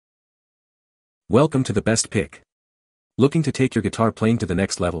Welcome to the Best Pick. Looking to take your guitar playing to the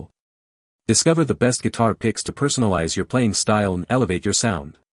next level? Discover the best guitar picks to personalize your playing style and elevate your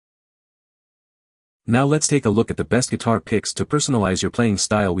sound. Now let's take a look at the best guitar picks to personalize your playing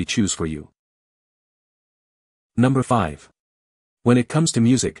style we choose for you. Number 5. When it comes to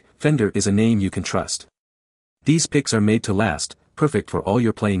music, Fender is a name you can trust. These picks are made to last, perfect for all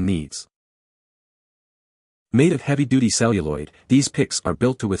your playing needs. Made of heavy-duty celluloid, these picks are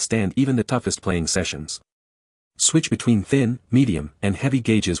built to withstand even the toughest playing sessions. Switch between thin, medium, and heavy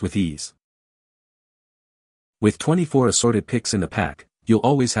gauges with ease. With 24 assorted picks in the pack, you'll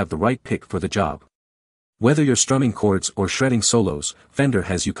always have the right pick for the job. Whether you're strumming chords or shredding solos, Fender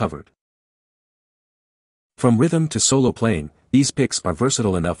has you covered. From rhythm to solo playing, these picks are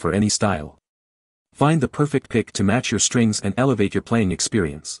versatile enough for any style. Find the perfect pick to match your strings and elevate your playing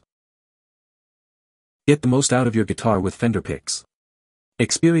experience. Get the most out of your guitar with Fender picks.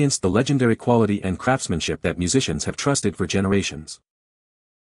 Experience the legendary quality and craftsmanship that musicians have trusted for generations.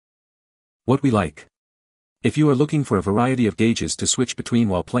 What we like. If you are looking for a variety of gauges to switch between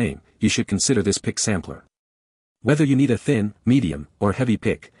while playing, you should consider this pick sampler. Whether you need a thin, medium, or heavy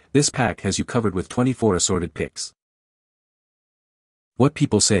pick, this pack has you covered with 24 assorted picks. What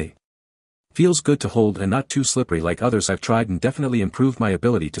people say. Feels good to hold and not too slippery like others I've tried, and definitely improved my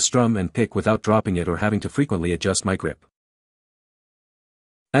ability to strum and pick without dropping it or having to frequently adjust my grip.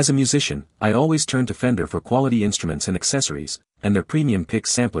 As a musician, I always turn to Fender for quality instruments and accessories, and their premium pick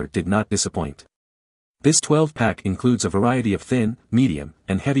sampler did not disappoint. This 12-pack includes a variety of thin, medium,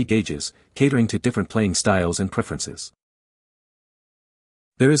 and heavy gauges, catering to different playing styles and preferences.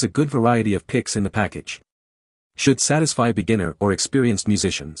 There is a good variety of picks in the package. Should satisfy beginner or experienced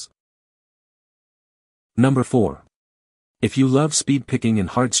musicians. Number 4. If you love speed picking and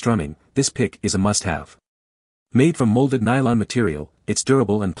hard strumming, this pick is a must-have. Made from molded nylon material, it's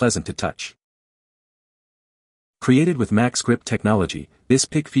durable and pleasant to touch. Created with max grip technology, this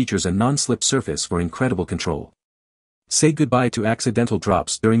pick features a non-slip surface for incredible control. Say goodbye to accidental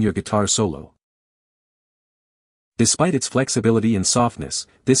drops during your guitar solo. Despite its flexibility and softness,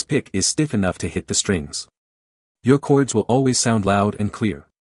 this pick is stiff enough to hit the strings. Your chords will always sound loud and clear.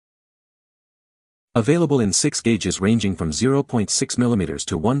 Available in 6 gauges ranging from 0.6mm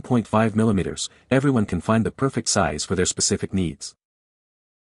to 1.5mm, everyone can find the perfect size for their specific needs.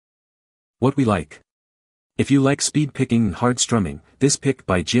 What we like. If you like speed picking and hard strumming, this pick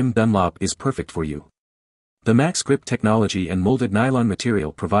by Dunlop is perfect for you. The max grip technology and molded nylon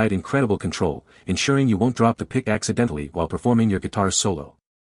material provide incredible control, ensuring you won't drop the pick accidentally while performing your guitar solo.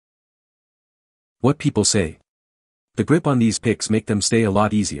 What people say. The grip on these picks make them stay a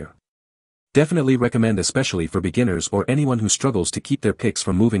lot easier. Definitely recommend, especially for beginners or anyone who struggles to keep their picks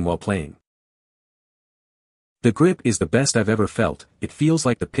from moving while playing. The grip is the best I've ever felt, it feels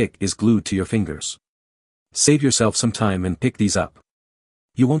like the pick is glued to your fingers. Save yourself some time and pick these up.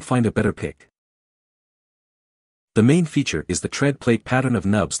 You won't find a better pick. The main feature is the tread plate pattern of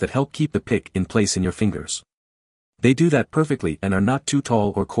nubs that help keep the pick in place in your fingers. They do that perfectly and are not too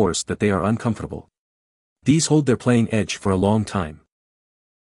tall or coarse that they are uncomfortable. These hold their playing edge for a long time.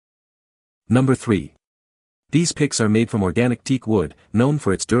 Number 3. These picks are made from organic teak wood, known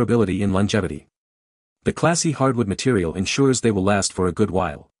for its durability and longevity. The classy hardwood material ensures they will last for a good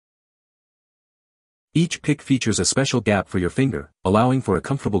while. Each pick features a special gap for your finger, allowing for a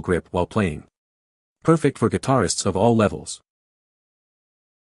comfortable grip while playing. Perfect for guitarists of all levels.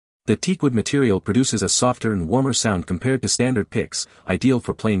 The teakwood material produces a softer and warmer sound compared to standard picks, ideal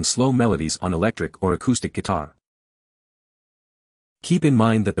for playing slow melodies on electric or acoustic guitar. Keep in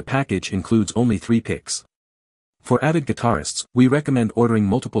mind that the package includes only 3 picks. For avid guitarists, we recommend ordering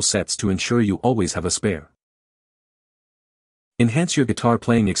multiple sets to ensure you always have a spare. Enhance your guitar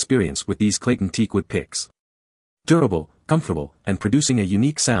playing experience with these Clayton teakwood picks. Durable, comfortable, and producing a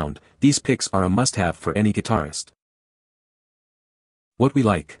unique sound, these picks are a must-have for any guitarist. What we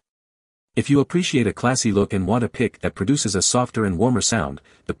like. If you appreciate a classy look and want a pick that produces a softer and warmer sound,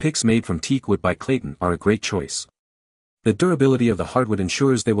 the picks made from teakwood by Clayton are a great choice. The durability of the hardwood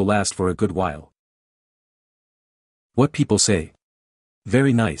ensures they will last for a good while. What people say.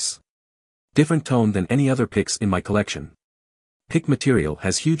 Very nice. Different tone than any other picks in my collection. Pick material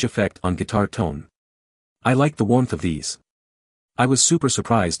has huge effect on guitar tone. I like the warmth of these. I was super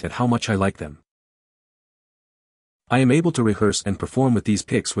surprised at how much I like them. I am able to rehearse and perform with these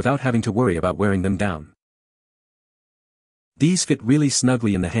picks without having to worry about wearing them down. These fit really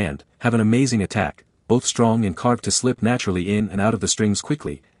snugly in the hand, have an amazing attack, both strong and carved to slip naturally in and out of the strings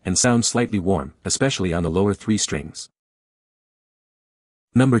quickly, and sound slightly warm, especially on the lower 3 strings.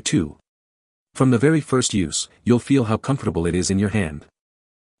 Number 2. From the very first use, you'll feel how comfortable it is in your hand.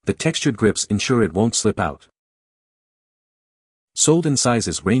 The textured grips ensure it won't slip out. Sold in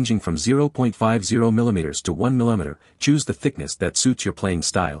sizes ranging from 0.50 mm to 1 mm, choose the thickness that suits your playing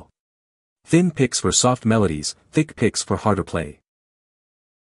style. Thin picks for soft melodies, thick picks for harder play.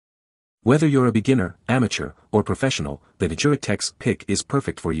 Whether you're a beginner, amateur, or professional, the Juratex pick is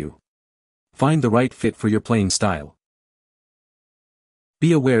perfect for you. Find the right fit for your playing style.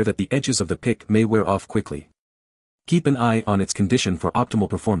 Be aware that the edges of the pick may wear off quickly. Keep an eye on its condition for optimal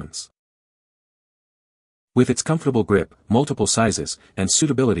performance. With its comfortable grip, multiple sizes, and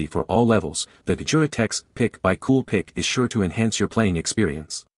suitability for all levels, the Juratex Pick by Cool Pick is sure to enhance your playing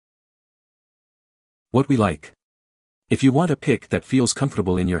experience. What we like. If you want a pick that feels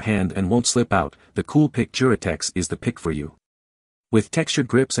comfortable in your hand and won't slip out, the Cool Pick Juratex is the pick for you. With textured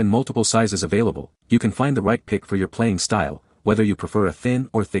grips and multiple sizes available, you can find the right pick for your playing style, whether you prefer a thin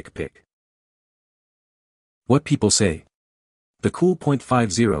or thick pick. What people say. The Cool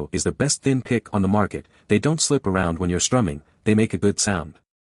 .50 is the best thin pick on the market. They don't slip around when you're strumming, they make a good sound.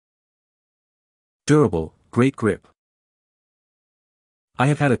 Durable, great grip. I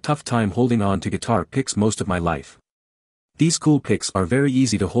have had a tough time holding on to guitar picks most of my life. These Cool picks are very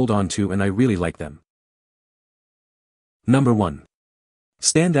easy to hold on to and I really like them. Number 1.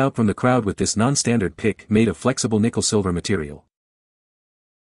 Stand out from the crowd with this non-standard pick made of flexible nickel-silver material.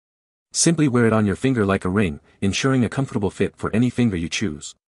 Simply wear it on your finger like a ring, ensuring a comfortable fit for any finger you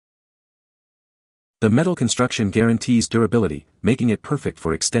choose. The metal construction guarantees durability, making it perfect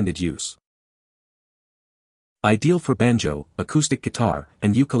for extended use. Ideal for banjo, acoustic guitar,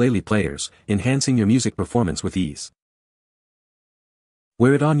 and ukulele players, enhancing your music performance with ease.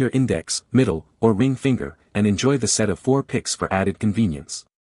 Wear it on your index, middle, or ring finger, and enjoy the set of 4 picks for added convenience.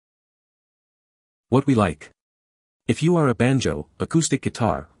 What we like. If you are a banjo, acoustic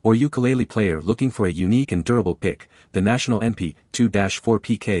guitar, or ukulele player looking for a unique and durable pick, the National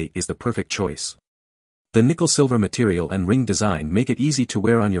NP2-4PK is the perfect choice. The nickel-silver material and ring design make it easy to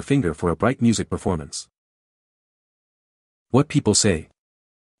wear on your finger for a bright music performance. What people say.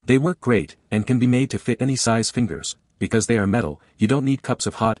 They work great, and can be made to fit any size fingers. Because they are metal, you don't need cups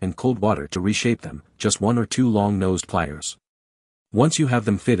of hot and cold water to reshape them, just 1 or 2 long-nosed pliers. Once you have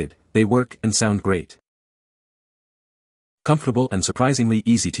them fitted, they work and sound great. Comfortable and surprisingly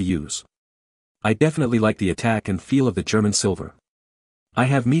easy to use. I definitely like the attack and feel of the German silver. I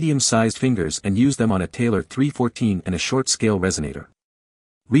have medium-sized fingers and use them on a Taylor 314 and a short-scale resonator.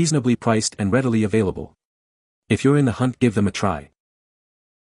 Reasonably priced and readily available. If you're in the hunt, give them a try.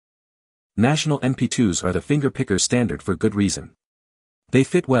 National NP2s are the finger pickers standard for good reason. They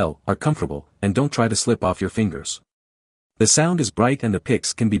fit well, are comfortable, and don't try to slip off your fingers. The sound is bright and the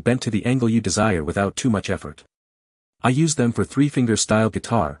picks can be bent to the angle you desire without too much effort. I use them for 3-finger style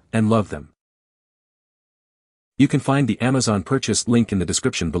guitar, and love them. You can find the Amazon purchase link in the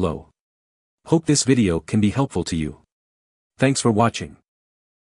description below. Hope this video can be helpful to you. Thanks for watching.